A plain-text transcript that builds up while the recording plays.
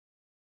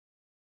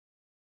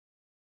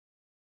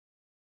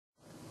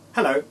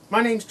Hello,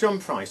 my name's John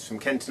Price from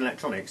Kenton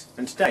Electronics,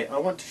 and today I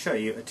want to show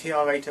you a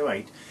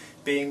TR808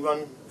 being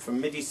run from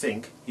MIDI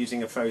sync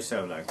using a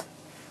Pro-Solo.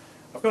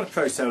 I've got a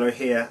Pro-Solo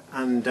here,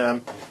 and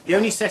the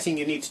only setting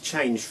you need to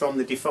change from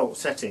the default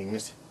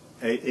settings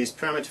is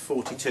parameter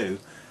 42.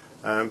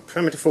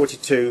 Parameter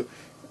 42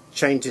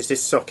 changes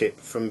this socket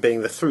from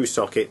being the through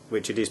socket,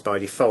 which it is by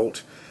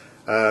default.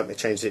 It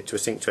changes it to a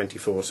Sync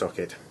 24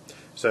 socket.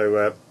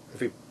 So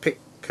if we pick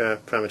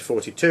parameter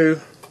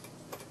 42,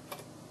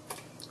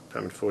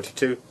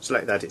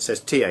 select that, it says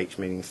TH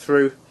meaning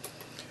through.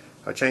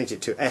 I change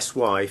it to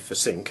SY for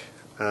sync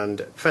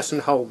and press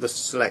and hold the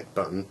select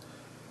button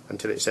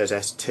until it says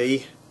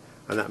ST,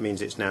 and that means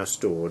it's now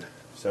stored,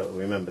 so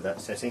remember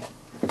that setting.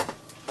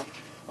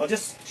 I'll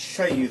just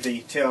show you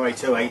the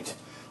TR808.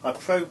 I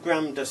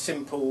programmed a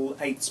simple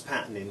 8s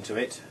pattern into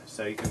it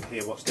so you can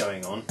hear what's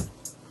going on.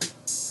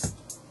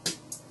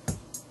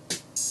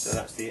 So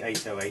that's the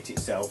 808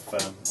 itself. I'll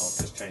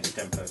just change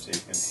the tempo so you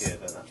can hear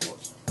that that's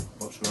what's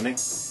running.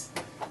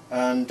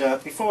 And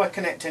before I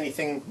connect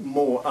anything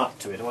more up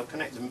to it, I'll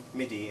connect the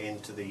MIDI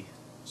into the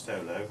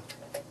Solo.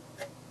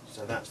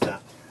 So that's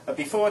that.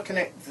 Before I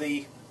connect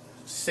the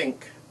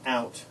sync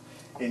out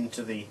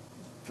into the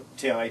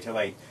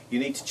TR808, you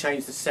need to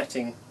change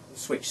the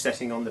switch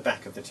setting on the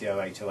back of the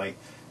TR808.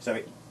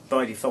 So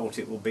by default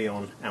it will be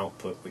on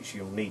output, which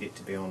you'll need it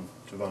to be on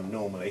to run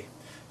normally.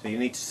 So you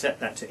need to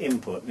set that to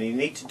input, and you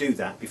need to do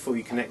that before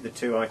you connect the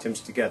two items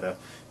together,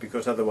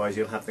 because otherwise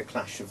you'll have the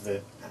clash of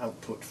the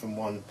output from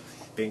one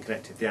being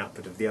connected to the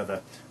output of the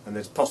other, and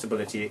there's a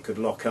possibility it could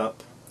lock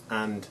up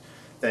and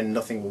then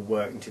nothing will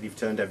work until you've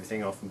turned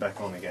everything off and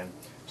back on again.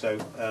 So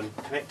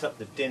connect up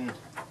the DIN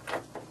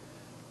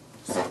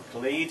sync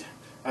lead.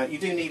 You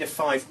do need a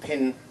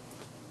 5-pin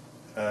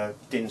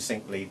DIN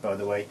sync lead, by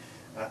the way.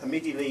 A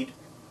MIDI lead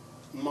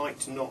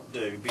might not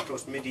do,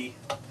 because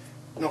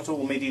not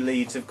all MIDI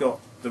leads have got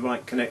the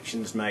right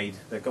connections made.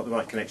 They've got the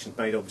right connections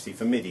made obviously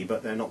for MIDI,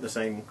 but they're not the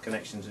same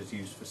connections as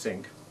used for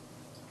sync.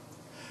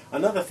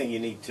 Another thing you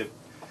need to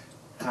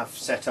have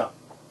set up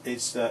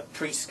is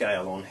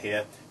pre-scale on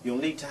here. You'll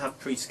need to have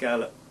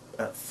pre-scale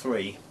at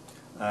 3.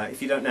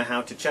 If you don't know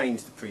how to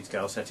change the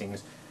pre-scale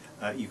settings,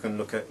 you can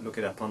look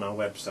it up on our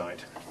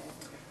website.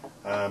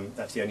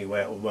 That's the only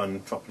way it will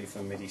run properly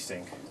from MIDI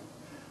sync.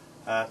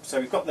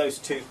 So we've got those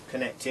two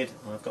connected,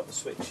 and I've got the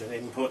switch at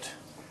input.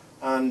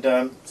 And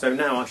so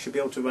now I should be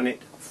able to run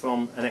it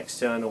from an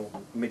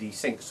external MIDI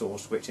sync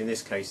source, which in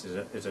this case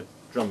is a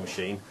drum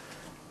machine.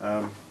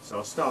 So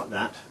I'll start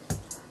that,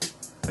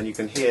 and you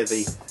can hear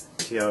the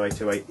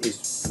TR808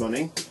 is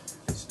running.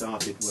 It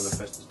started when I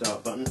pressed the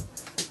start button,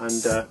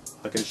 and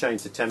I can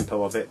change the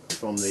tempo of it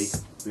from the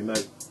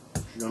remote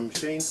drum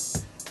machine.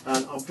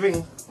 And I'll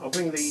bring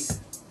the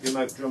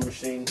remote drum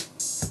machine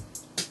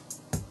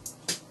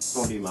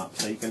volume up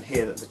so you can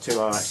hear that the two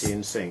are actually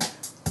in sync.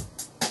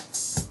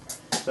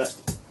 So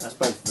that's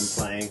both of them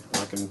playing.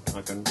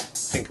 I can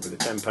tinker with the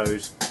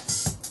tempos,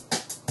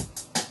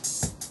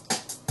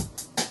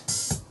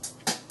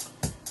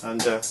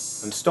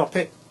 and stop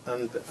it,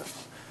 and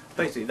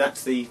basically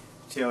that's the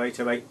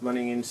TR808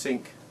 running in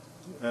sync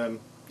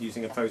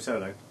using a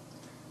Pro-Solo.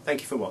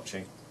 Thank you for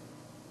watching.